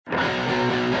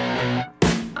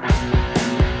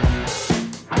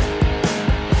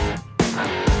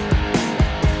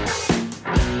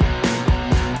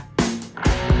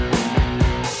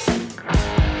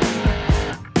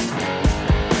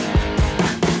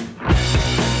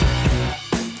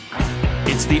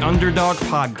the Underdog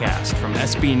Podcast from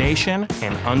SB Nation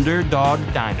and Underdog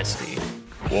Dynasty.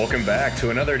 Welcome back to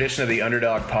another edition of the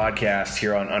Underdog Podcast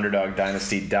here on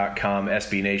UnderdogDynasty.com,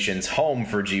 SB Nation's home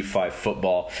for G5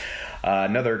 football.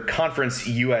 Another Conference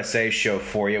USA show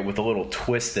for you with a little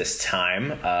twist this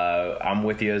time. I'm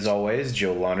with you as always,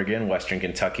 Joe Lonergan, Western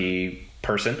Kentucky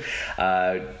person.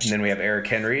 And then we have Eric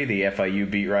Henry, the FIU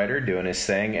beat writer, doing his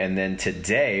thing. And then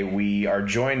today we are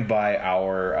joined by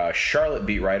our Charlotte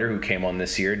beat writer who came on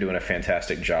this year, doing a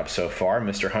fantastic job so far,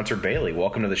 Mr. Hunter Bailey.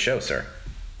 Welcome to the show, sir.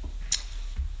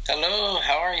 Hello,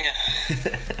 how are you?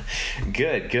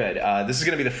 Good. This is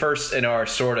going to be the first in our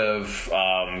sort of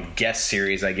guest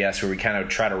series, I guess, where we kind of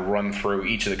try to run through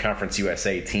each of the Conference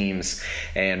USA teams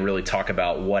and really talk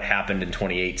about what happened in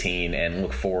 2018 and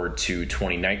look forward to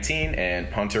 2019. And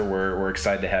Hunter, we're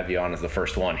excited to have you on as the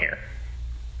first one here.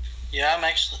 Yeah, I'm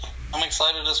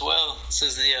excited as well. This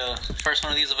is the first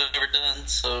one of these I've ever done,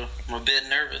 so I'm a bit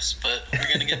nervous, but we're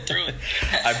going to get through it.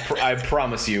 I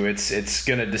promise you, it's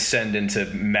going to descend into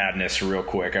madness real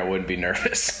quick. I wouldn't be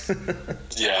nervous.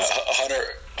 Yeah,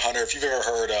 Hunter, if you've ever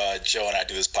heard Joe and I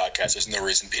do this podcast, there's no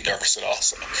reason to be nervous at all,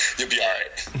 so you'll be all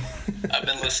right. I've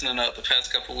been listening up the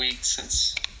past couple weeks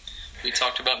since we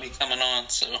talked about me coming on,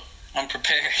 so I'm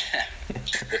prepared.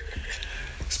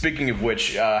 Speaking of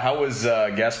which, how was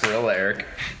Gasparilla, Eric?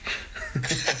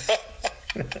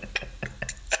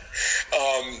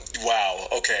 Wow.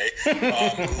 Okay.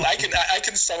 I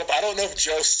can sum up. I don't know if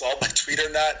Joe saw my tweet or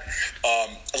not.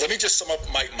 Let me just sum up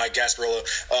my Gasparilla.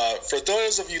 For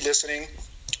those of you listening,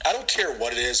 I don't care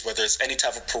what it is, whether it's any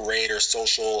type of parade or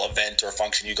social event or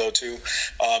function you go to,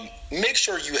 make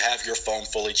sure you have your phone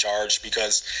fully charged,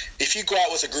 because if you go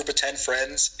out with a group of 10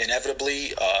 friends,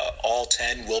 inevitably all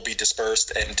 10 will be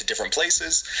dispersed into different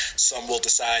places. Some will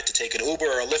decide to take an Uber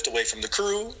or a Lyft away from the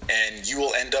crew, and you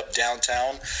will end up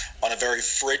downtown on a very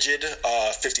frigid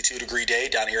 52-degree day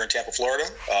down here in Tampa, Florida,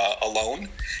 alone,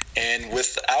 and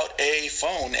without a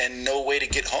phone and no way to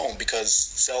get home because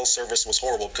cell service was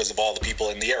horrible because of all the people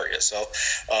in the area. So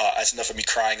that's enough of me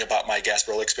crying about my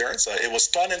Gasparilla experience. It was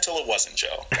fun until it wasn't,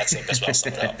 Joe. That's the best way I'll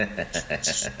sum it up.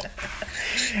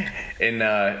 In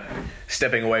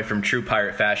stepping away from true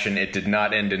pirate fashion, it did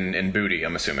not end in booty,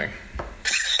 I'm assuming.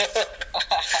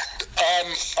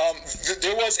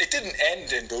 It didn't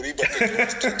end in booty, but there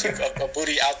was plenty of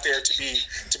booty out there to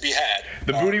be had.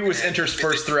 The booty was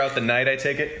interspersed throughout the night, I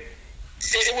take it?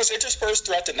 It was interspersed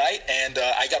throughout the night, and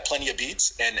I got plenty of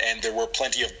beats, and there were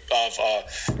plenty of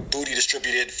booty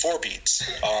distributed for beats.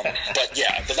 But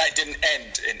yeah, the night didn't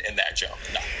end in that, Joe.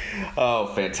 No.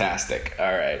 Oh, fantastic!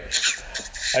 All right,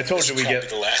 I told you we get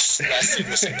the last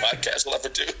seamlessing podcast we'll ever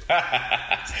do.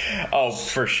 Oh,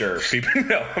 for sure. People,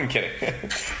 no, I'm kidding.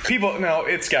 People, no,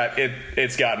 it's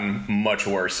gotten much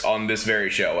worse on this very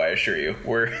show. I assure you.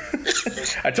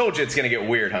 I told you it's gonna get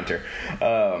weird, Hunter.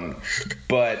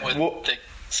 But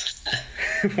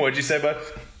what'd you say, bud?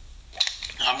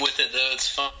 I'm with it, though. It's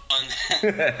fun.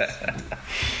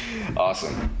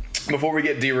 Awesome. Before we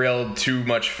get derailed too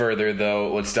much further,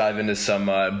 though, let's dive into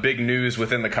some big news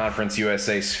within the Conference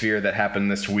USA sphere that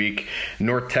happened this week.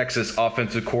 North Texas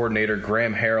offensive coordinator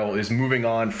Graham Harrell is moving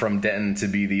on from Denton to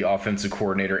be the offensive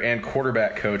coordinator and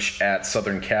quarterback coach at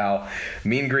Southern Cal.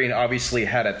 Mean Green obviously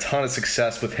had a ton of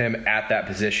success with him at that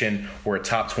position. We're a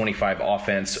top 25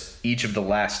 offense each of the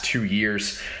last 2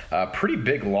 years. Pretty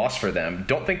big loss for them.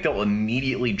 Don't think they'll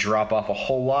immediately drop off a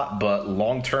whole lot, but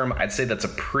long term, I'd say that's a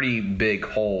pretty big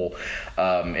hole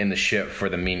in the ship for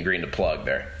the Mean Green to plug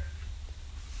there.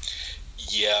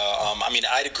 Yeah, I mean,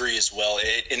 I'd agree as well.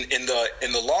 In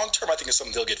the long term, I think it's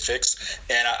something they'll get fixed.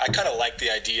 And I kind of like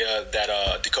the idea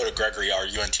that Dakota Gregory, our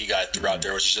UNT guy, threw out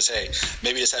there, which is just, hey,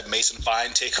 maybe just have Mason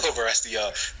Fine take over as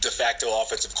the de facto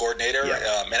offensive coordinator.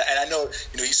 Yeah. And I know,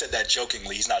 you said that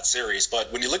jokingly. He's not serious. But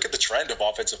when you look at the trend of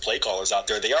offensive play callers out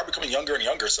there, they are becoming younger and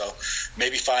younger. So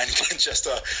maybe Fine can just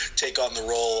take on the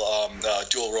role,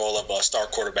 dual role of star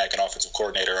quarterback and offensive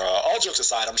coordinator. All jokes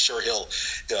aside, I'm sure he'll,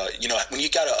 when you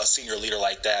got a senior leader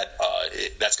like that,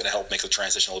 that's going to help make the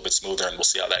transition a little bit smoother, and we'll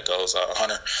see how that goes.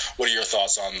 Hunter, what are your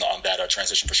thoughts on that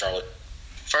transition for Charlotte?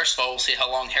 First of all, we'll see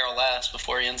how long Harrell lasts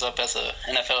before he ends up as an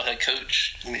NFL head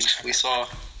coach. I mean, we saw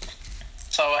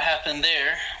what happened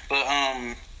there, but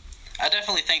I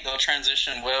definitely think they'll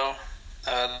transition well.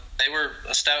 They were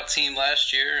a stout team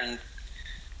last year, and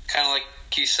kind of like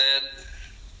you said,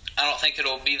 I don't think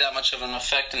it'll be that much of an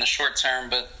effect in the short term,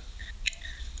 but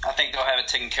I think they'll have it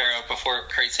taken care of before it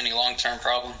creates any long-term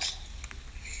problems.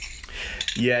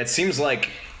 Yeah, it seems like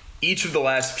each of the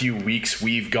last few weeks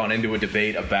we've gone into a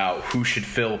debate about who should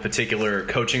fill a particular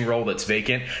coaching role that's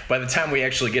vacant. By the time we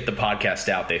actually get the podcast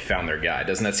out, they found their guy.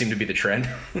 Doesn't that seem to be the trend?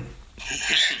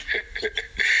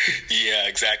 Yeah,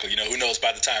 exactly. Who knows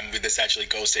by the time this actually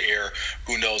goes to air,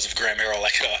 who knows if Graham Harrell,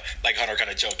 like Hunter kind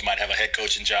of joked, might have a head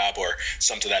coaching job or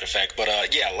something to that effect. But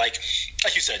yeah, like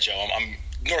you said, Joe, I'm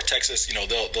North Texas,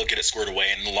 they'll get it squared away,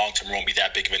 and in the long term it won't be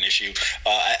that big of an issue.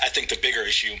 I think the bigger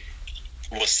issue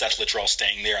was Seth Littrell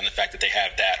staying there, and the fact that they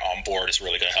have that on board is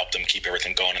really going to help them keep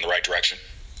everything going in the right direction.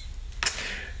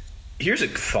 Here's a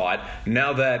thought.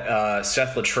 Now that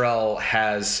Seth Littrell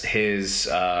has his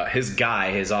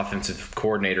guy, his offensive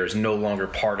coordinator, is no longer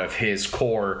part of his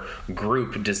core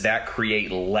group, does that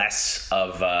create less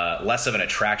of an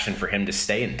attraction for him to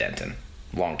stay in Denton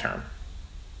long term?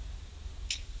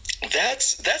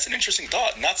 That's an interesting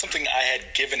thought. Not something I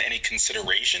had given any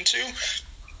consideration to.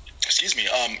 Excuse me.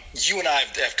 You and I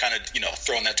have kind of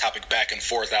thrown that topic back and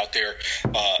forth out there.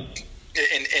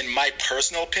 In my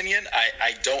personal opinion,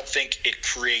 I don't think it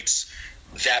creates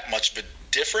that much of a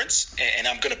difference. And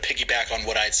I'm going to piggyback on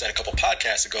what I had said a couple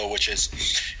podcasts ago, which is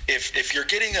if you're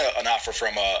getting an offer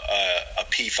from a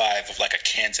P5 of like a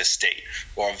Kansas State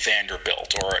or a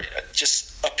Vanderbilt or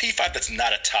just a P5 that's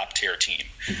not a top tier team,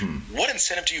 what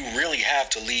incentive do you really have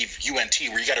to leave UNT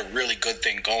where you got a really good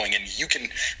thing going and you can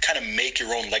kind of make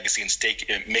your own legacy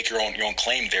and make your own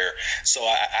claim there? So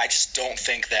I just don't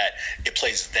think that it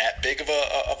plays that big of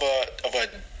a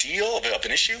deal of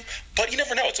an issue. But you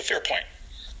never know. It's a fair point.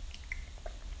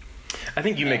 I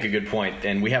think you make a good point,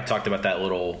 and we have talked about that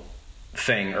little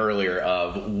thing earlier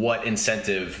of what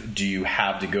incentive do you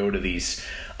have to go to these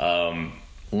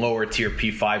lower tier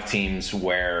P5 teams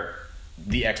where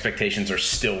the expectations are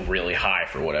still really high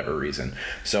for whatever reason.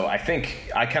 So I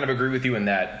think I kind of agree with you in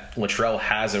that Littrell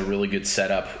has a really good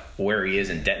setup where he is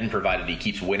in Denton, provided he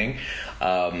keeps winning.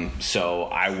 So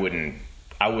I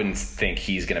wouldn't think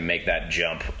he's going to make that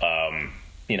jump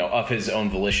of his own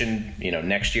volition,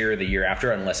 next year or the year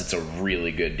after, unless it's a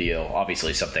really good deal.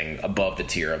 Obviously something above the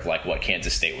tier of like what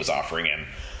Kansas State was offering him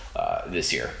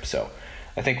this year. So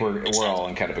I think we're all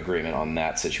in kind of agreement on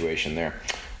that situation there.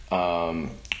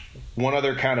 One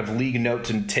other kind of league note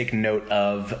to take note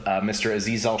of, Mr.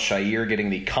 Azeez Al-Shaair getting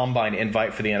the Combine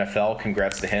invite for the NFL.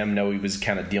 Congrats to him. Know he was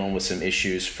kind of dealing with some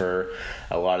issues for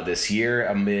a lot of this year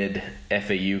amid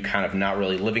FAU kind of not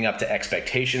really living up to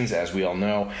expectations, as we all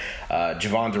know.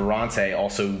 Javon Durante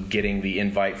also getting the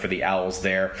invite for the Owls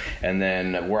there. And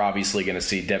then we're obviously going to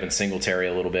see Devin Singletary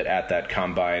a little bit at that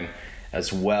Combine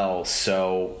as well.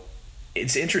 So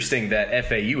it's interesting that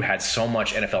FAU had so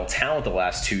much NFL talent the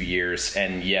last 2 years,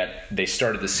 and yet they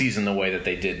started the season the way that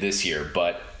they did this year.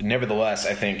 But nevertheless,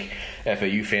 I think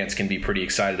FAU fans can be pretty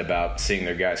excited about seeing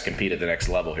their guys compete at the next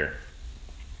level here.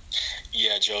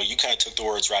 Yeah, Joe, you kind of took the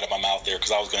words right out of my mouth there,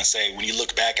 because I was going to say, when you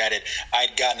look back at it,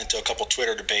 I'd gotten into a couple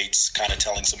Twitter debates kind of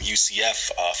telling some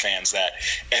UCF fans that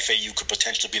FAU could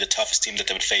potentially be the toughest team that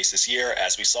they would face this year.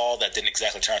 As we saw, that didn't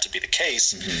exactly turn out to be the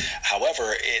case.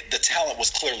 However, the talent was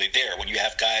clearly there. When you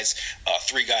have guys,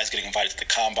 3 guys getting invited to the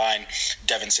Combine,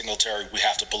 Devin Singletary, we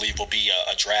have to believe will be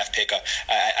a draft pick.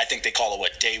 I think they call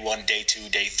it, day 1, day 2,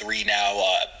 day 3 now,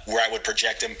 where I would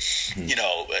project him.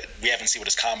 We haven't seen what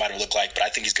his Combine will look like, but I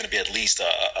think he's going to be at least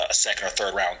a second or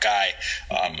third round guy.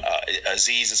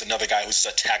 Azeez is another guy who's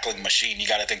a tackling machine. You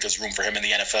got to think there's room for him in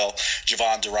the NFL.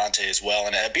 Javon Durante as well.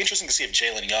 And it'd be interesting to see if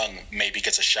Jalen Young maybe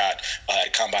gets a shot at a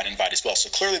Combine invite as well. So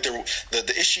clearly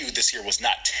the issue this year was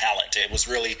not talent. It was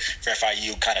really for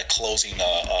FIU kind of closing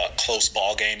close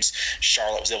ball games.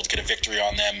 Charlotte was able to get a victory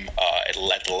on them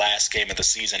at the last game of the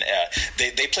season.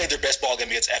 They played their best ball game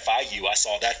against FIU. I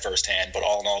saw that firsthand. But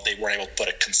all in all, they weren't able to put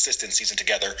a consistent season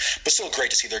together. But still great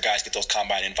to see their guys get those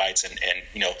Combine invites and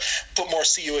put more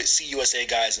CUSA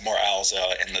guys and more Owls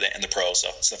in the pros. So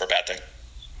it's never a bad thing.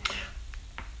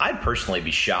 I'd personally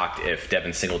be shocked if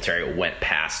Devin Singletary went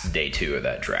past day 2 of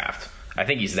that draft. I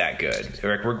think he's that good.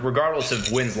 Regardless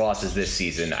of wins, losses this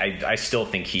season, I still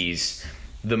think he's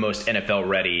the most NFL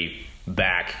ready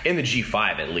back in the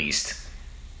G5 at least.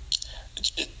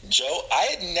 Joe,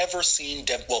 I had never seen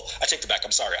I take it back.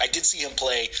 I'm sorry. I did see him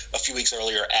play a few weeks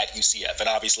earlier at UCF, and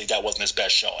obviously that wasn't his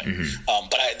best showing.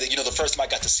 But the first time I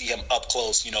got to see him up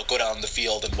close, go down the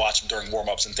field and watch him during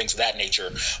warmups and things of that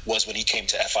nature was when he came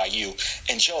to FIU.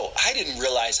 And Joe, I didn't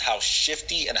realize how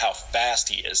shifty and how fast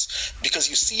he is, because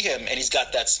you see him and he's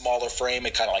got that smaller frame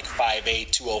at kind of like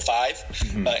 5'8",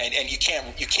 205, and you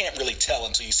can't really tell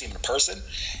until you see him in person.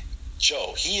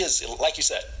 Joe, he is, like you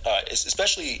said,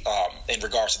 especially in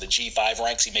regards to the G5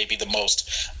 ranks, he may be the most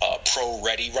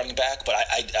pro-ready running back, but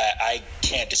I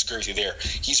can't disagree with you there.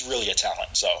 He's really a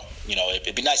talent. So,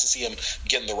 it'd be nice to see him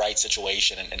get in the right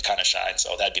situation and kind of shine.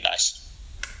 So that'd be nice.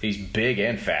 He's big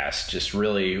and fast, just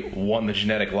really won the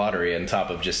genetic lottery on top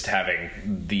of just having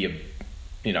the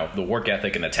the work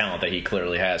ethic and the talent that he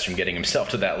clearly has from getting himself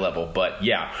to that level. But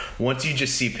yeah, once you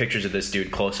just see pictures of this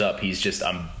dude close up, he's just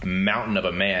a mountain of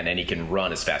a man, and he can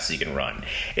run as fast as he can run.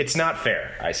 It's not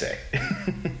fair, I say.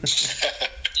 I'm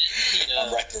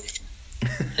right there with you.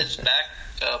 His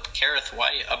backup, Kareth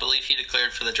White, I believe he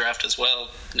declared for the draft as well.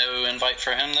 No invite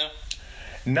for him, though?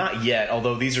 Not yet,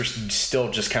 although these are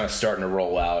still just kind of starting to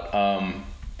roll out.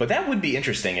 But that would be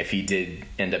interesting if he did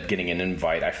end up getting an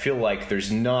invite. I feel like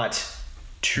there's not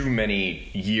too many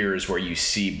years where you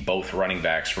see both running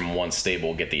backs from one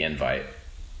stable get the invite.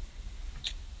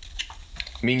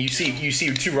 I mean, you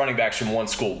see two running backs from one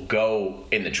school go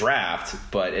in the draft,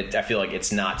 but I feel like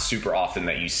it's not super often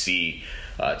that you see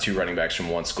two running backs from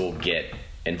one school get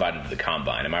invited to the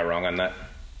combine. Am I wrong on that?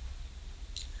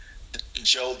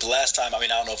 Joe, the last time, I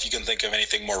don't know if you can think of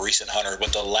anything more recent, Hunter,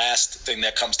 but the last thing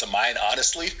that comes to mind,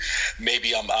 honestly,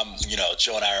 maybe I'm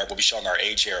Joe and I will be showing our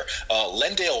age here.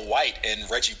 Lendale White and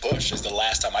Reggie Bush is the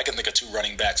last time I can think of two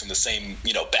running backs from the same,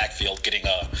 backfield getting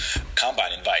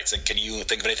combine invites. And can you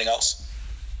think of anything else?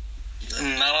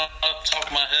 Not off the top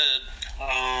of my head.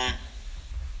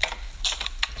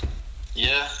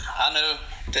 Yeah, I know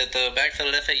that the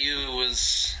backfield at FAU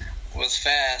was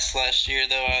fast last year,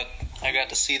 though. I got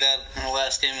to see that in the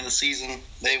last game of the season.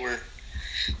 They're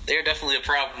definitely a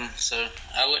problem, so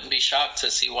I wouldn't be shocked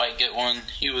to see White get one.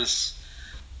 He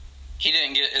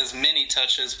didn't get as many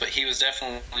touches, but he was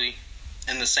definitely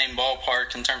in the same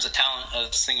ballpark in terms of talent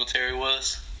as Singletary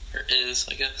was, or is,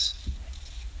 I guess.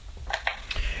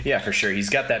 Yeah, for sure.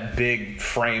 He's got that big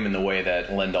frame in the way that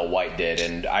Lendale White did,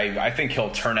 and I think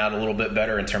he'll turn out a little bit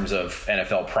better in terms of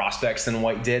NFL prospects than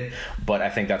White did, but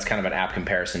I think that's kind of an apt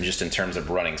comparison just in terms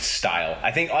of running style.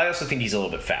 I also think he's a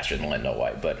little bit faster than Lendale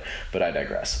White, but I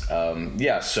digress.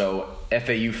 So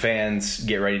FAU fans,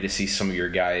 get ready to see some of your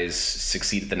guys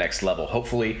succeed at the next level.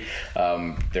 Hopefully,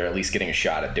 they're at least getting a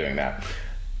shot at doing that.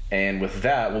 And with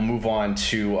that, we'll move on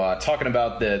to talking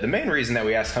about the main reason that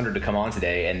we asked Hunter to come on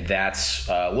today, and that's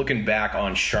looking back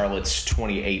on Charlotte's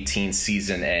 2018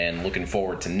 season and looking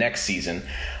forward to next season.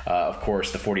 Of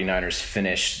course, the 49ers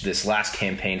finished this last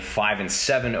campaign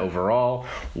 5-7 overall,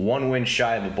 one win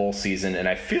shy of a bowl season, and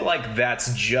I feel like that's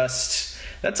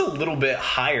a little bit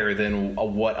higher than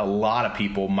what a lot of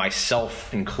people,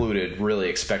 myself included, really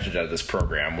expected out of this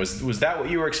program. Was that what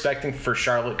you were expecting for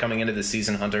Charlotte coming into the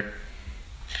season, Hunter?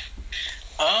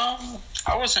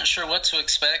 I wasn't sure what to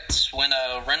expect when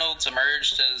Reynolds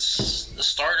emerged as the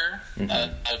starter.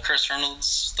 Mm-hmm. Chris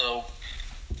Reynolds, though,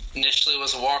 initially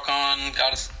was a walk-on,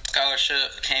 got a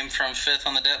scholarship, came from 5th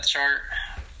on the depth chart.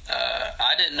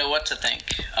 I didn't know what to think.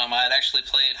 I had actually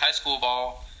played high school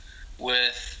ball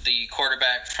with the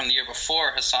quarterback from the year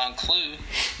before, Hassan Klue,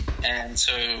 and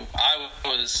so I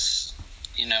was,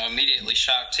 immediately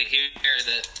shocked to hear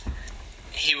that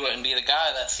he wouldn't be the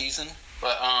guy that season.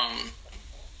 But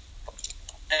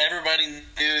everybody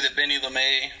knew that Benny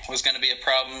LeMay was going to be a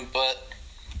problem, but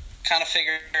kind of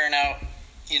figuring out,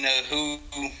 who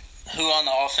on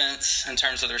the offense in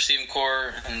terms of the receiving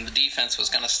core and the defense was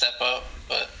going to step up.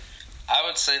 But I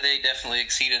would say they definitely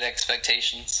exceeded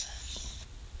expectations.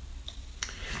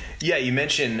 Yeah, you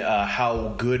mentioned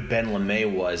how good Ben LeMay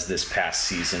was this past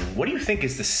season. What do you think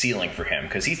is the ceiling for him?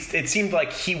 Because it seemed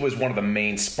like he was one of the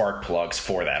main spark plugs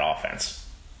for that offense.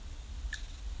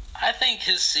 I think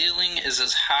his ceiling is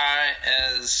as high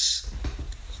as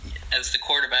the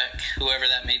quarterback, whoever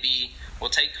that may be, will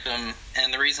take him.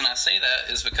 And the reason I say that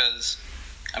is because,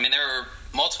 there were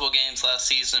multiple games last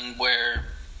season where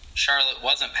Charlotte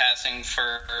wasn't passing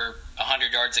for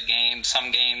 100 yards a game, some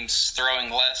games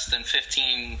throwing less than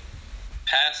 15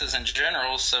 passes in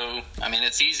general. So,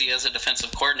 it's easy as a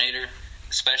defensive coordinator,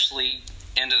 especially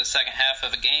into the second half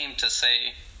of a game, to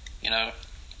say,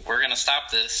 we're going to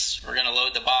stop this. We're going to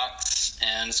load the box,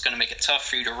 and it's going to make it tough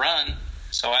for you to run.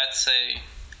 So I'd say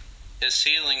his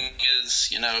ceiling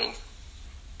is,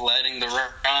 letting the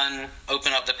run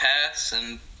open up the pass,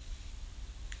 and,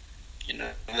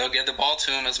 they'll get the ball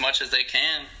to him as much as they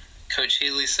can. Coach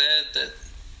Healy said that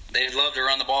they'd love to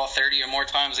run the ball 30 or more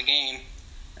times a game,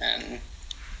 and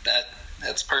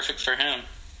that's perfect for him.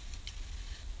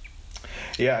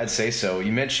 Yeah, I'd say so.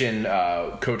 You mentioned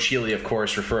Coach Healy, of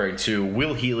course, referring to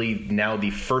Will Healy, now the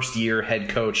first-year head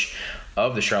coach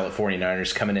of the Charlotte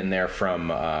 49ers, coming in there from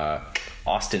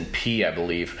Austin Peay, I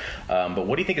believe. But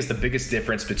what do you think is the biggest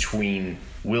difference between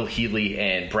Will Healy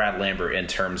and Brad Lambert in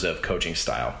terms of coaching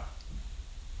style?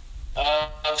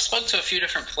 I've spoken to a few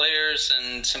different players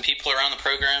and some people around the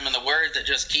program, and the word that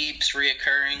just keeps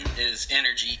reoccurring is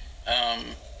energy.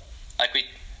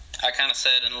 I kind of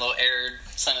said in a little aired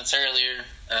sentence earlier,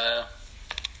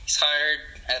 he's hired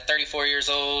at 34 years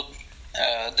old,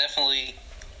 definitely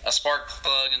a spark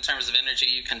plug in terms of energy.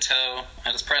 You can tell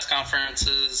at his press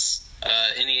conferences,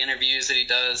 any interviews that he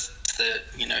does, that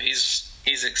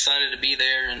he's excited to be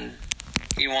there and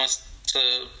he wants to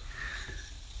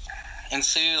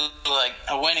ensue like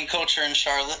a winning culture in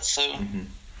Charlotte. So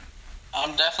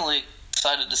I'm definitely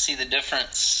excited to see the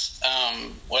difference,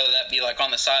 whether that be like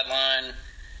on the sideline,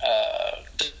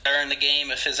 during the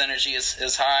game if his energy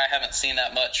is high. I haven't seen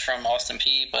that much from Austin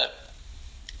Peay, but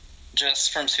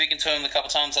just from speaking to him the couple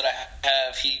times that I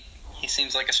have, he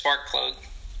seems like a spark plug.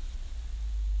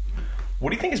 What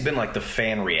do you think has been like the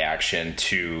fan reaction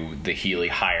to the Healy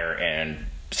hire and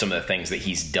some of the things that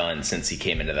he's done since he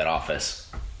came into that office?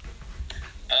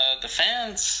 The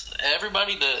fans,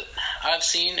 everybody that I've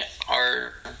seen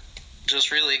are just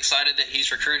really excited that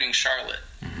he's recruiting Charlotte.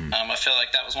 I feel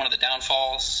like that was one of the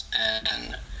downfalls,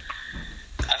 and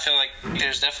I feel like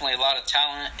there's definitely a lot of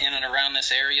talent in and around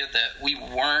this area that we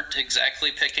weren't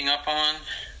exactly picking up on,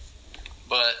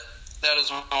 but that is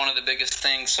one of the biggest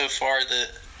things so far that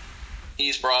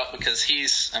he's brought, because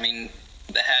the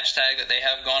hashtag that they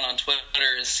have gone on Twitter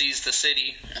is Seize the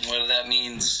City, and whether that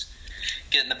means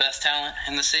getting the best talent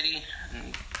in the city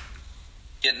and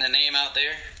getting the name out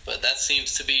there, but that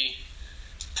seems to be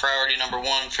priority number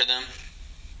one for them.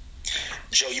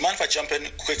 Joe, you mind if I jump in a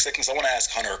quick second? Because I want to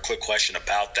ask Hunter a quick question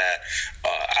about that.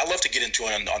 I love to get into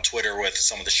it on Twitter with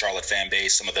some of the Charlotte fan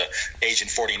base, some of the Agent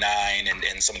 49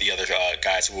 and some of the other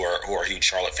guys who are huge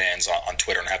Charlotte fans on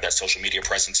Twitter and have that social media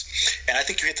presence. And I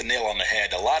think you hit the nail on the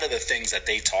head. A lot of the things that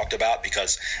they talked about,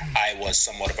 because I was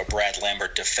somewhat of a Brad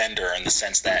Lambert defender in the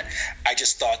sense that I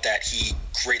just thought that he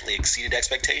greatly exceeded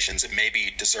expectations and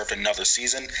maybe deserved another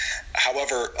season.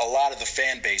 However, a lot of the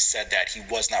fan base said that he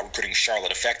was not recruiting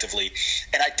Charlotte effectively.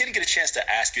 And I didn't get a chance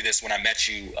to ask you this when I met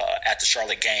you at the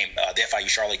Charlotte game, the FIU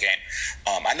Charlotte game.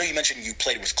 I know you mentioned you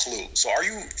played with Clue. So are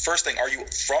you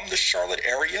from the Charlotte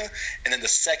area? And then the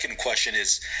second question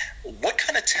is, what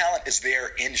kind of talent is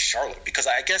there in Charlotte? Because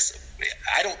I guess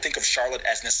I don't think of Charlotte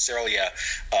as necessarily a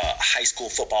high school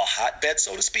football hotbed,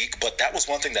 so to speak, but that was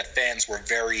one thing that fans were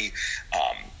very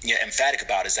emphatic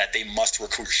about, is that they must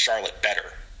recruit Charlotte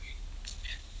better.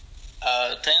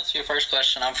 To answer your first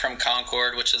question, I'm from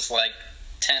Concord, which is like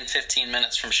 10-15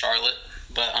 minutes from Charlotte.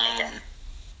 But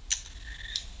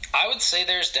I would say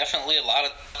there's definitely a lot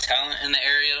of talent in the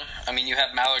area. I mean, you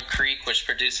have Mallard Creek, which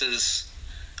produces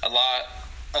a lot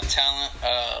of talent.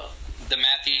 The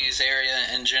Matthews area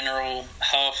in general,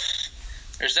 Huff.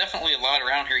 There's definitely a lot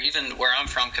around here. Even where I'm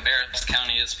from, Cabarrus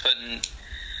County is putting,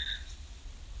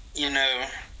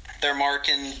 their mark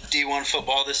in D1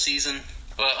 football this season.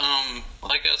 But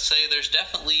like I say, there's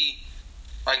definitely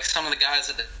like some of the guys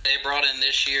that they brought in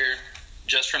this year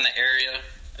just from the area,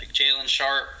 like Jalen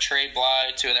Sharp, Trey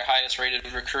Bly, two of their highest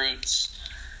rated recruits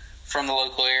from the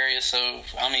local area. So,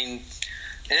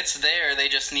 it's there. They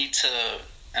just need to,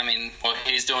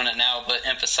 he's doing it now, but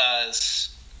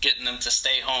emphasize getting them to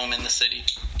stay home in the city.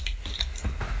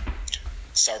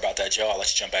 Sorry about that, Joe. I'll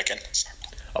let you jump back in. Sorry.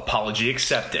 Apology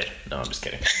accepted. No, I'm just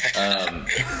kidding.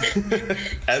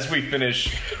 As we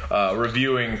finish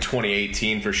reviewing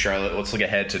 2018 for Charlotte, let's look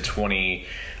ahead to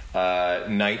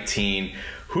 2019.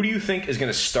 Who do you think is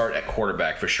going to start at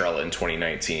quarterback for Charlotte in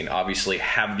 2019? Obviously,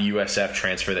 have the USF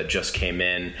transfer that just came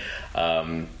in.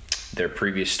 Their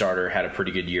previous starter had a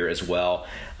pretty good year as well.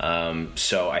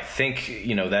 So I think,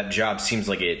 that job seems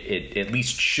like it at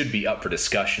least should be up for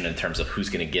discussion in terms of who's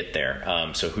going to get there.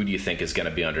 So who do you think is going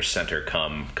to be under center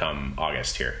come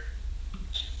August here?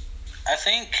 I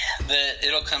think that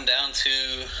it'll come down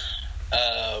to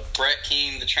Brett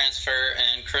Keane, the transfer,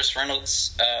 and Chris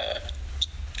Reynolds. I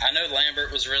know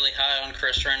Lambert was really high on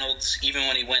Chris Reynolds, even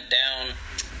when he went down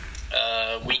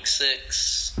week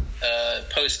 6.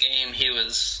 Post-game, he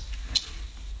was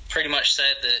pretty much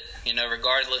said that,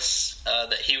 regardless,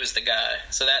 that he was the guy.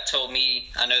 So that told me,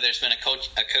 I know there's been a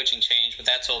coaching change, but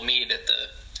that told me that the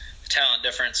talent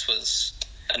difference was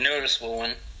a noticeable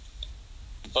one.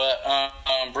 But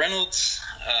Reynolds,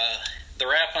 the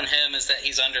rap on him is that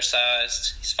he's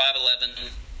undersized. He's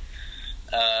 5'11",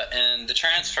 and the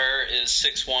transfer is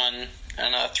 6'1",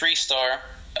 and a 3-star.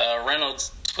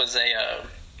 Reynolds was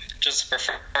just a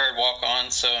preferred walk-on.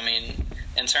 So,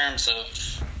 in terms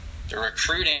of the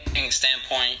recruiting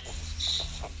standpoint,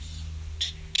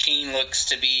 Keane looks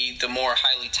to be the more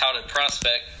highly touted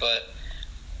prospect, but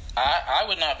I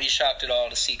would not be shocked at all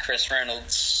to see Chris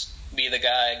Reynolds be the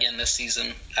guy again this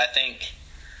season. I think,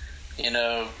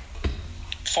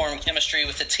 forming chemistry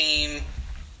with the team,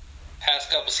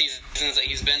 past couple seasons that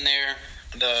he's been there,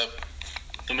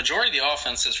 the majority of the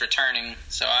offense is returning,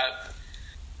 so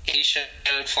he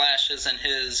showed flashes in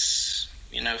his,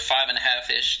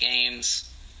 5.5-ish games.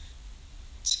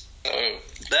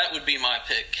 that would be my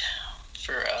pick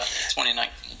for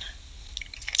 2019.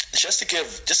 Just to give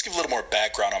a little more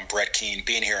background on Brett Keane,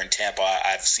 being here in Tampa,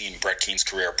 I've seen Brett Keane's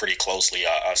career pretty closely.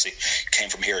 Obviously, came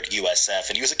from here at USF,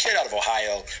 and he was a kid out of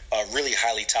Ohio, a really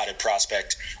highly touted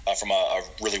prospect from a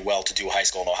really well-to-do high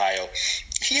school in Ohio.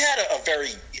 He had a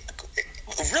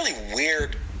really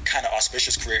weird kind of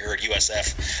auspicious career here at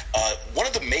USF. One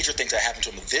of the major things that happened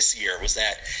to him this year was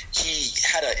that he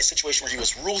had a situation where he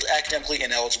was ruled academically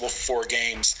ineligible for 4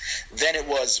 games. Then it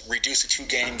was reduced to 2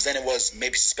 games. Then it was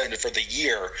maybe suspended for the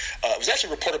year. It was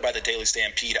actually reported by the Daily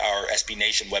Stampede, our SB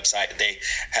Nation website. They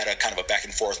had a kind of a back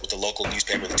and forth with the local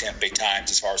newspaper, the Tampa Bay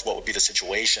Times, as far as what would be the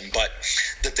situation. But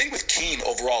the thing with Keane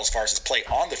overall, as far as his play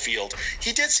on the field,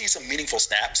 he did see some meaningful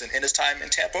snaps in his time in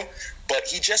Tampa, but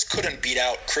he just couldn't beat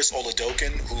out Chris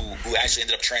Oladokun, who actually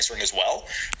ended up transferring as well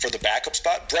for the backup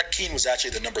spot. Brett Keane was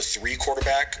actually the number 3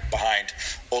 quarterback behind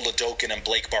Oladokun and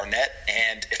Blake Barnett.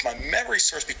 And if my memory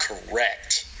serves me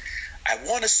correct, I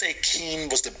want to say Keane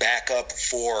was the backup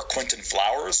for Quentin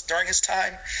Flowers during his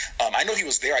time. I know he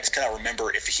was there. I just cannot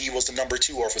remember if he was the number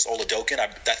 2 or if it was Oladokun. I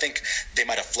think they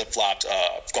might have flip-flopped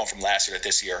going from last year to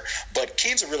this year. But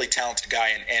Keane's a really talented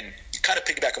guy, and kind of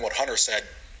piggyback on what Hunter said,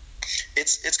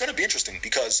 it's going to be interesting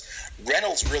because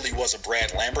Reynolds really was a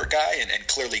Brad Lambert guy, and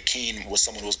clearly Keane was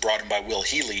someone who was brought in by Will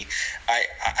Healy.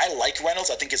 I like Reynolds.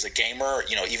 I think he's a gamer.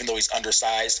 Even though he's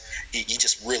undersized, he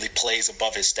just really plays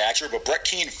above his stature. But Brett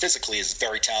Keane physically is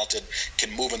very talented,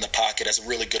 can move in the pocket, has a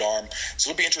really good arm.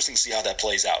 So it'll be interesting to see how that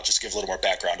plays out. Just to give a little more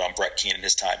background on Brett Keane and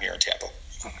his time here in Tampa.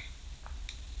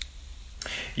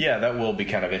 Yeah, that will be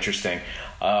kind of interesting.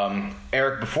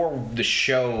 Eric, before the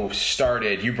show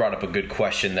started, you brought up a good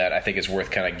question that I think is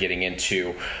worth kind of getting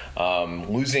into.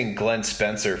 Losing Glenn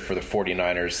Spencer for the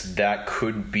 49ers, that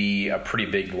could be a pretty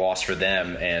big loss for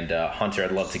them. And Hunter,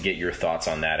 I'd love to get your thoughts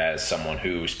on that as someone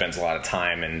who spends a lot of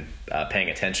time and paying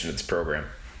attention to this program.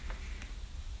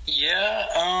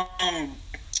 Yeah,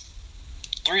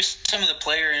 through some of the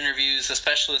player interviews,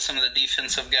 especially with some of the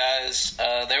defensive guys,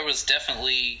 there was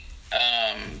definitely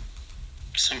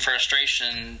some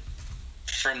frustration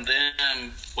from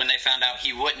them when they found out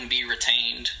he wouldn't be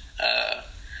retained.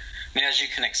 As you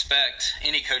can expect,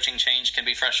 any coaching change can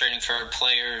be frustrating for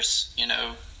players,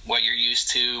 what you're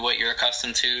used to, what you're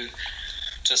accustomed to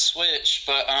switch.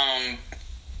 But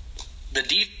the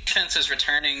defense is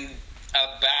returning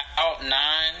about 9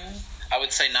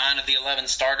 of the 11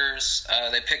 starters.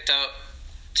 They picked up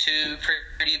 2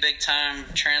 pretty big-time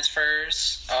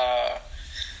transfers.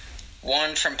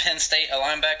 One from Penn State, a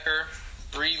linebacker,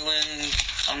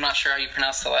 Breland, I'm not sure how you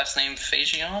pronounce the last name,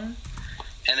 Fagion.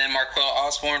 And then Marquell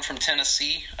Osborne from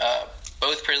Tennessee.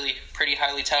 Both pretty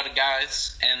highly touted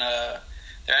guys. And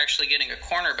they're actually getting a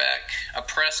cornerback, a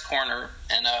press corner,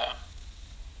 and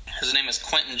his name is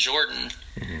Quentin Jordan.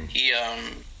 Mm-hmm. He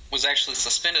was actually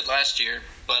suspended last year,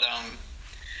 but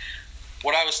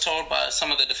what I was told by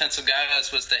some of the defensive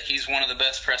guys was that he's one of the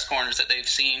best press corners that they've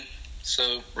seen.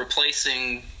 So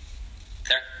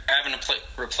they're having to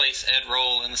replace Ed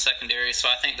Roll in the secondary, so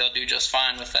I think they'll do just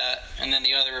fine with that. And then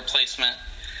the other replacement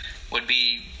would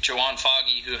be Jawan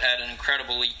Foggy, who had an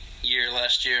incredible year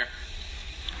last year.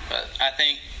 But I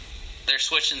think they're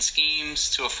switching schemes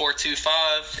to a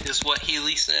 4-2-5 is what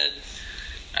Healy said.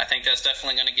 I think that's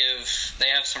definitely going to they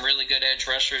have some really good edge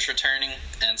rushers returning,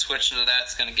 and switching to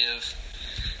that's going to give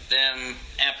them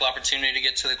ample opportunity to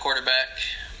get to the quarterback.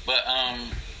 But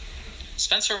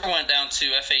Spencer went down to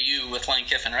FAU with Lane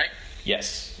Kiffin, right?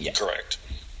 Yes. Yeah. Correct.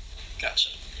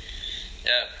 Gotcha.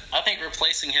 Yeah, I think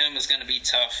replacing him is going to be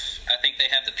tough. I think they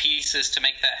have the pieces to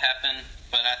make that happen,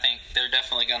 but I think they're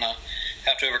definitely going to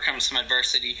have to overcome some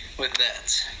adversity with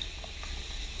that.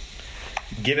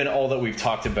 Given all that we've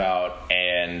talked about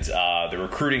and the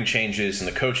recruiting changes and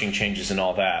the coaching changes and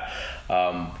all that,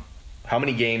 how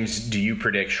many games do you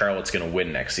predict Charlotte's going to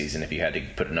win next season if you had to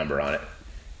put a number on it?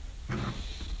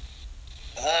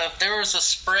 If there was a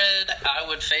spread, I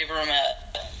would favor them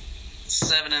at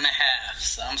 7.5.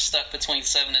 So I'm stuck between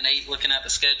 7 and 8 looking at the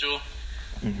schedule.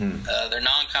 Mm-hmm. Their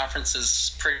non-conference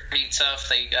is pretty tough.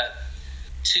 They got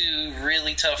 2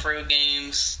 really tough road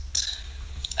games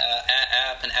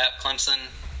at App and at Clemson.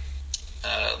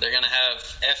 They're going to have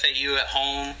FAU at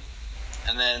home.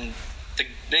 And then the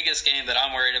biggest game that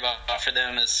I'm worried about for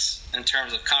them is, in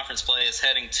terms of conference play, is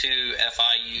heading to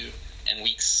FIU in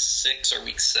week 6 or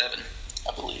week 7,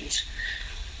 I believe.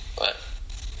 But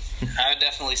I would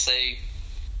definitely say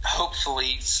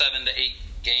hopefully 7 to 8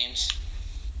 games.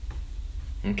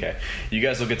 Okay. You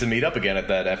guys will get to meet up again at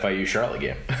that FIU Charlotte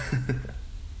game.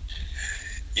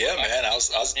 Yeah, man. I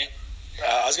was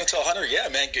I was gonna tell Hunter, yeah,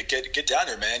 man, get down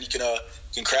there, man. You can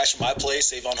crash at my place,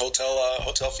 save on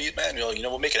hotel fees, man. You know,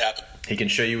 we'll make it happen. He can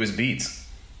show you his beats.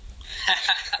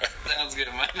 Sounds good,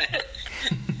 my man.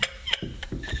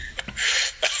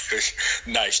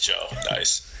 Nice, Joe.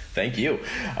 Nice. Thank you.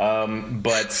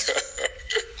 But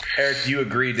Eric, do you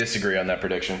agree, disagree on that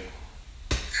prediction?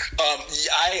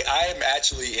 I am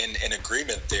actually in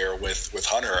agreement there with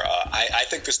Hunter. I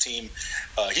think this team,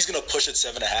 he's going to push it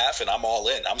 7.5, and I'm all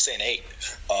in. I'm saying 8.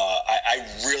 I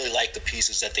really like the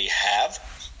pieces that they have.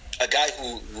 A guy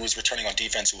who's returning on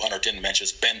defense, who Hunter didn't mention,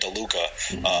 is Ben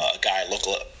DeLuca, a guy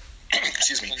local.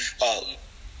 Excuse me. What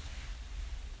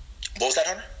was that,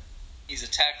 Hunter? He's a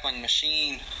tackling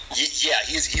machine. Yeah,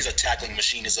 he's a tackling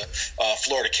machine. He's a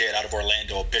Florida kid out of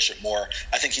Orlando, Bishop Moore.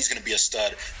 I think he's going to be a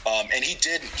stud. And he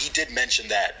did mention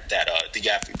that the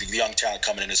young talent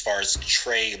coming in as far as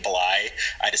Trey Bly.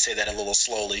 I had to say that a little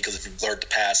slowly because if you've learned the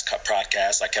past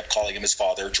podcast, I kept calling him his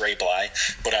father, Trey Bly.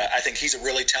 But I think he's a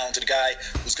really talented guy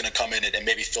who's going to come in and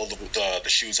maybe fill the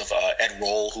shoes of Ed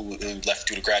Roll, who left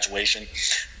due to graduation.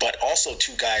 But also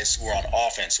 2 guys who are on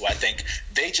offense who I think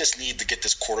they just need to get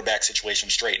this quarterback situation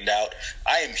straightened out.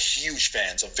 I am huge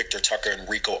fans of Victor Tucker and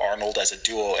Rico Arnold as a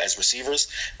duo as receivers.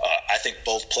 I think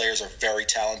both players are very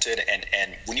talented,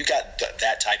 and when you got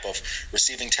that type of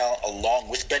receiving talent along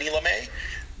with Benny LeMay,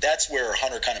 that's where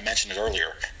Hunter kind of mentioned it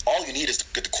earlier. All you need is to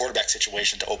get the quarterback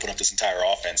situation to open up this entire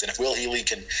offense. And if Will Healy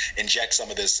can inject some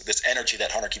of this energy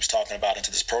that Hunter keeps talking about into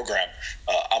this program,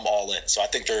 I'm all in. So I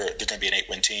think they're going to be an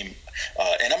 8-win team.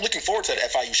 And I'm looking forward to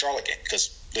that FIU Charlotte game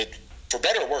because for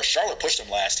better or worse, Charlotte pushed them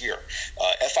last year.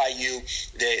 FIU,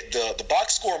 the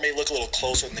box score may look a little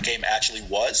closer than the game actually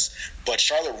was, but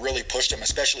Charlotte really pushed them,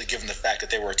 especially given the fact that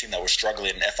they were a team that was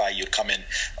struggling and FIU had come in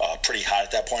pretty hot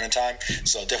at that point in time.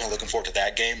 So definitely looking forward to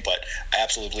that game, but I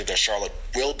absolutely believe that Charlotte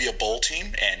will be a bowl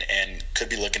team and could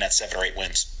be looking at 7 or 8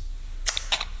 wins.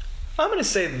 I'm going to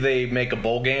say they make a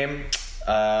bowl game.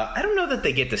 I don't know that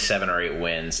they get to 7 or 8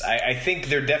 wins. I think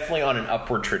they're definitely on an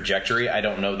upward trajectory. I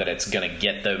don't know that it's going to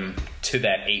get them to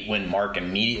that 8-win mark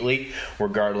immediately,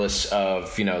 regardless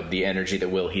of the energy that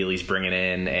Will Healy's bringing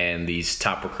in and these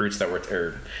top recruits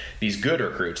these good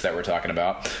recruits that we're talking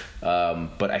about.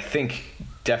 But I think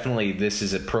definitely this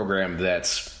is a program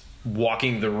that's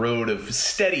walking the road of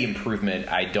steady improvement.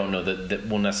 I don't know that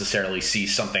we'll necessarily see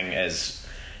something as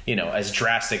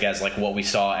drastic as like what we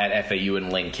saw at FAU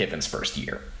in Lane Kiffin's first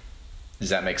year. Does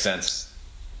that make sense?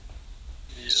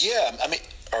 Yeah, I mean,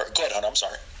 go ahead, Hunter. I'm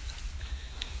sorry.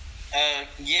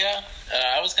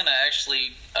 I was going to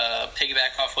actually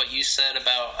piggyback off what you said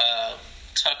about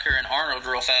Tucker and Arnold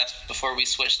real fast before we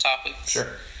switch topics. Sure.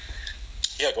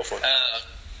 Yeah, go for it.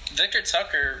 Victor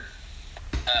Tucker,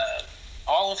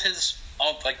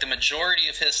 the majority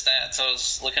of his stats, I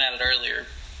was looking at it earlier,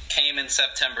 came in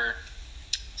September.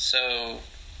 So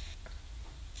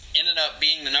ended up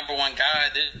being the number 1 guy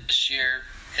this year.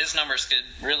 His numbers could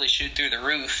really shoot through the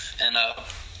roof, and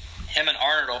him and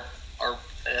Arnold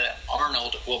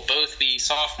will both be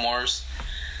sophomores.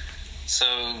 So,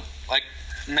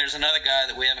 there's another guy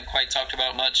that we haven't quite talked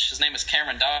about much. His name is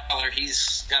Cameron Dollar.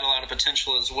 He's got a lot of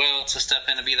potential as well to step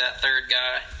in and be that 3rd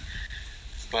guy.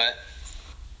 But,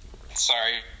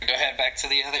 sorry, go ahead back to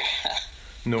the other.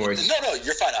 No worries. No,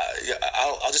 you're fine.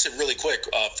 I'll just say really quick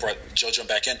before Joe jump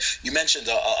back in. You mentioned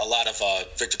a lot of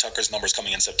Victor Tucker's numbers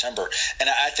coming in September, and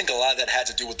I think a lot of that had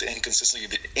to do with the inconsistency,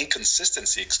 of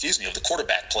the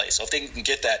quarterback play. So if they can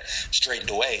get that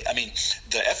straightened away, I mean,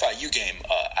 the FIU game,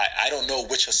 I don't know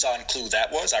which Hassan Clue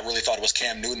that was. I really thought it was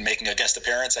Cam Newton making a guest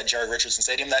appearance at Jerry Richardson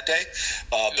Stadium that day,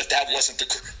 but that wasn't the.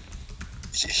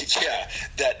 Yeah,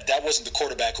 that wasn't the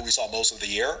quarterback who we saw most of the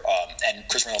year, and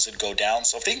Chris Reynolds didn't go down.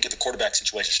 So if they can get the quarterback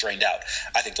situation straightened out,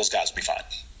 I think those guys will be fine.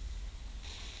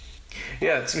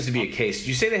 Yeah, it seems to be a case. Did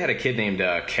you say they had a kid named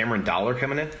Cameron Dollar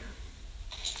coming in?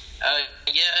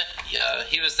 Yeah,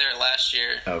 he was there last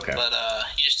year. Okay. But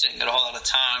he just didn't get a whole lot of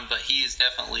time, but he's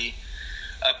definitely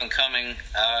up and coming.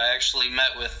 I actually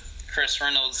met with Chris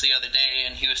Reynolds the other day,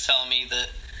 and he was telling me that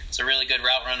he's a really good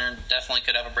route runner and definitely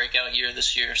could have a breakout year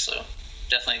this year, so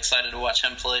definitely excited to watch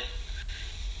him play.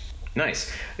 Nice.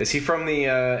 Is he from the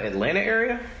Atlanta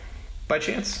area, by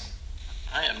chance?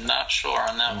 I am not sure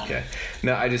on that one. Okay.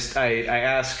 No, I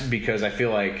asked because I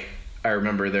feel like I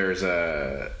remember there's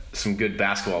some good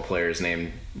basketball players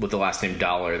with the last name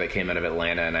Dollar that came out of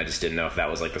Atlanta, and I just didn't know if that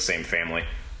was like the same family.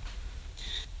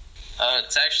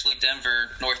 It's actually Denver,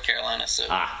 North Carolina. So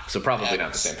probably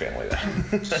not the same family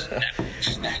then.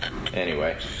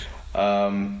 Anyway.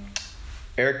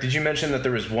 Eric, did you mention that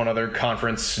there was one other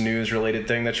conference news-related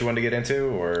thing that you wanted to get into,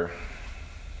 or?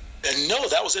 And no,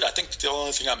 that was it. I think the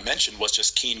only thing I mentioned was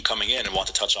just Keane coming in and want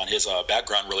to touch on his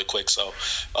background really quick. So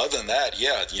other than that,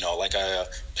 yeah, like I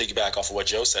piggyback off of what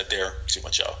Joe said there.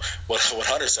 What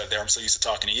Hunter said there. I'm so used to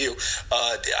talking to you.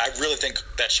 I really think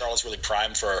that Charlotte's really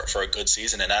primed for a good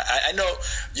season. And I know,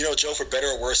 Joe, for better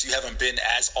or worse, you haven't been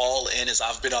as all in as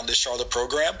I've been on this Charlotte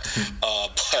program.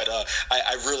 But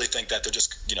I really think that they're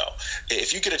just,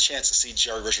 if you get a chance to see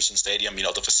Jerry Richardson Stadium,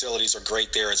 the facilities are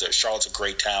great there. Charlotte's a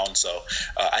great town. So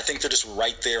I think they're just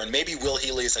right there, and maybe Will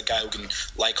Healy is a guy who can,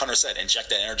 like Hunter said, inject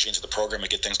that energy into the program and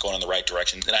get things going in the right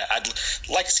direction. And I'd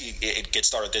like to see it get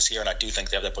started this year, and I do think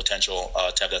they have that potential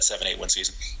to have that 7-8 win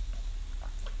season.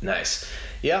 Nice.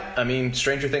 Yeah, I mean,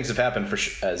 stranger things have happened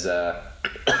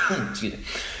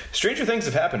stranger things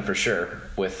have happened for sure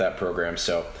with that program.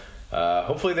 So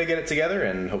hopefully they get it together,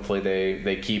 and hopefully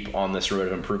they keep on this road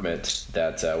of improvement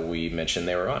that we mentioned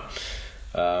they were on.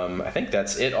 I think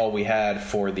that's it, all we had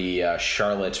for the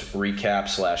Charlotte recap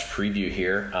 / preview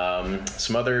here.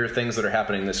 Some other things that are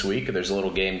happening this week. There's a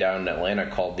little game down in Atlanta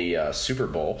called the Super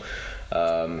Bowl. What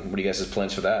are you guys'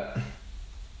 plans for that?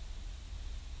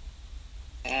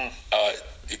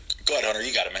 Go ahead, Hunter.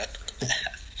 You got it, man.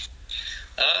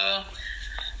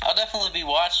 I'll definitely be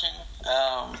watching.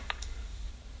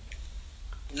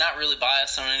 Not really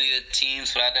biased on any of the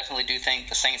teams, but I definitely do think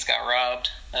the Saints got robbed.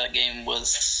 That game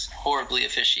was horribly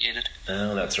officiated.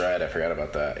 Oh, that's right. I forgot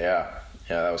about that. Yeah,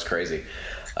 that was crazy.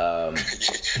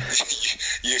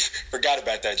 You forgot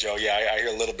about that, Joe. Yeah, I hear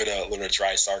a little bit of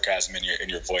dry sarcasm in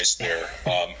your voice there.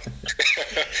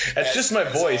 That's just my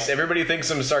voice. Everybody thinks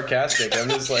I'm sarcastic. I'm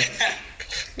just like,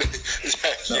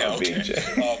 yeah, okay.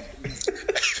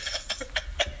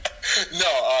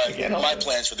 My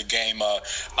plans for the game.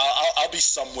 I'll be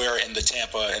somewhere in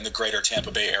the greater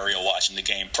Tampa Bay area watching the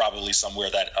game. Probably somewhere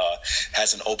that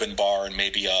has an open bar and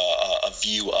maybe a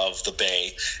view of the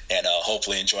bay, and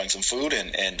hopefully enjoying some food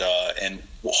and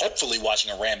hopefully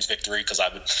watching a Rams victory, because I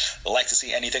would like to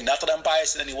see anything. Not that I'm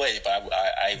biased in any way, but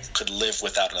I could live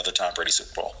without another Tom Brady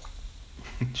Super Bowl.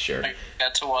 Sure. I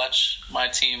got to watch my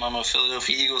team. I'm a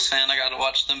Philadelphia Eagles fan. I got to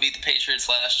watch them beat the Patriots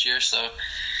last year, so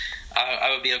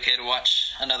I would be okay to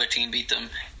watch another team beat them,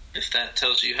 if that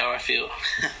tells you how I feel.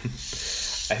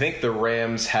 I think the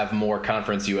Rams have more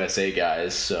Conference USA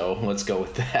guys, so let's go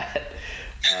with that.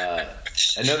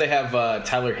 I know they have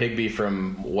Tyler Higbee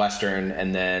from Western,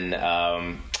 and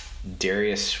then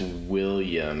Darius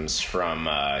Williams from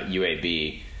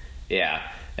UAB. Yeah,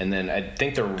 and then I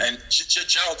think and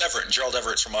Gerald Everett. And Gerald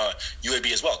Everett's from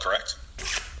UAB as well, correct?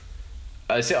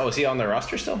 Is he on their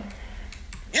roster still?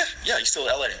 Yeah, he's still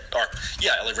LA.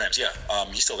 LA Rams. Yeah,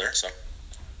 he's still there. So.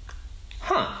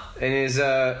 Huh? And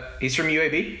he's from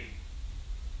UAB?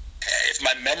 If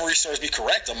my memory serves me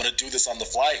correct, I'm going to do this on the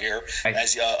fly here.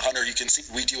 As Hunter, you can see,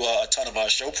 we do a ton of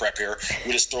show prep here.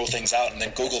 We just throw things out and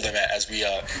then Google them as we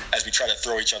try to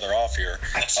throw each other off here.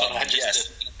 That's what I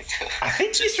just did. I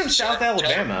think he's from South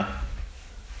Alabama.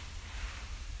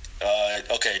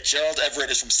 Okay, Gerald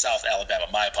Everett is from South Alabama.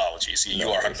 My apologies. You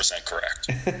are 100% correct.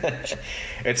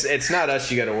 It's not us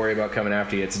you got to worry about coming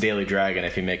after you. It's Daily Dragon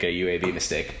if you make a UAB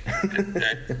mistake.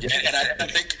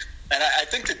 And I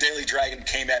think the Daily Dragon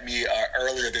came at me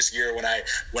earlier this year when I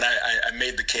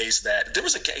made the case that there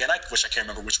was a game, and I wish I can't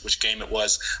remember which game it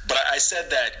was, but I said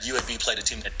that UAB played a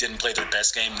team that didn't play their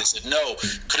best game. They said, no,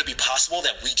 could it be possible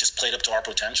that we just played up to our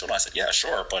potential? And I said, yeah,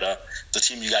 sure, but the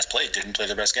team you guys played didn't play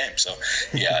their best game. So,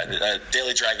 yeah,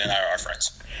 Daily Dragon and I are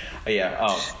friends.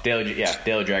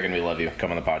 Daily Dragon, we love you.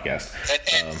 Come on the podcast.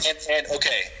 And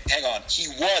okay, hang on. He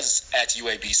was at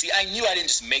UAB. See, I knew I didn't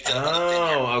just make that up.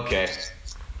 Oh, okay.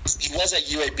 He was at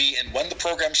UAB, and when the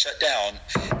program shut down,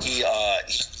 he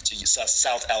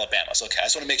South Alabama. So, okay, I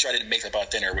just want to make sure I didn't make that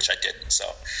about dinner, which I didn't. So,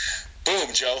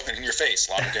 boom, Joe, in your face,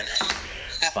 llama dinner.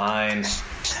 Fine.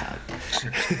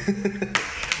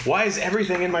 Why is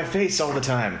everything in my face all the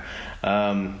time?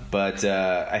 But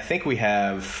I think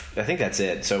that's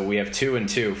it. So we have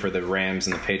 2-2 for the Rams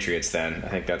and the Patriots then. I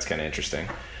think that's kind of interesting.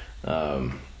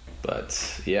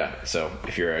 But yeah, so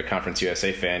if you're a Conference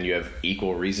USA fan, you have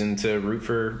equal reason to root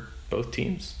for both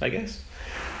teams, I guess.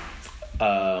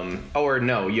 Or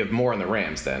no, you have more on the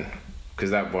Rams then, because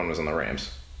that one was on the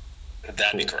Rams.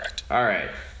 That'd be correct. All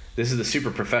right. This is the super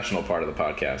professional part of the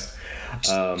podcast.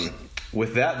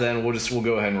 With that, then we'll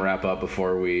go ahead and wrap up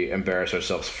before we embarrass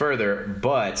ourselves further.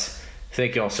 But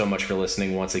Thank you all so much for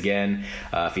listening once again.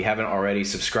 If you haven't already,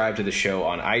 subscribe to the show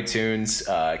on iTunes.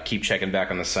 Keep checking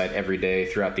back on the site every day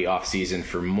throughout the offseason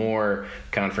for more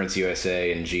Conference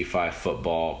USA and G5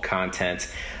 football content.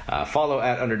 Follow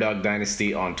at Underdog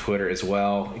Dynasty on Twitter as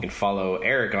well. You can follow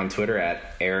Eric on Twitter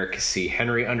at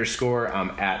EricCHenry_. I'm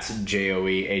at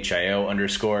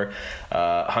JOEHIO_.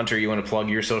 Hunter, you want to plug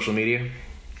your social media?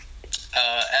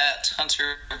 At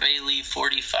Hunter Bailey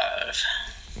 45.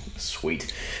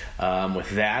 Sweet. With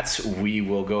that, we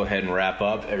will go ahead and wrap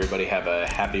up. Everybody have a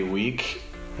happy week.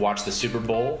 Watch the Super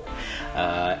Bowl.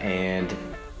 And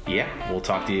yeah, we'll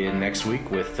talk to you next week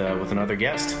with another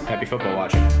guest. Happy football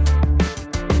watching.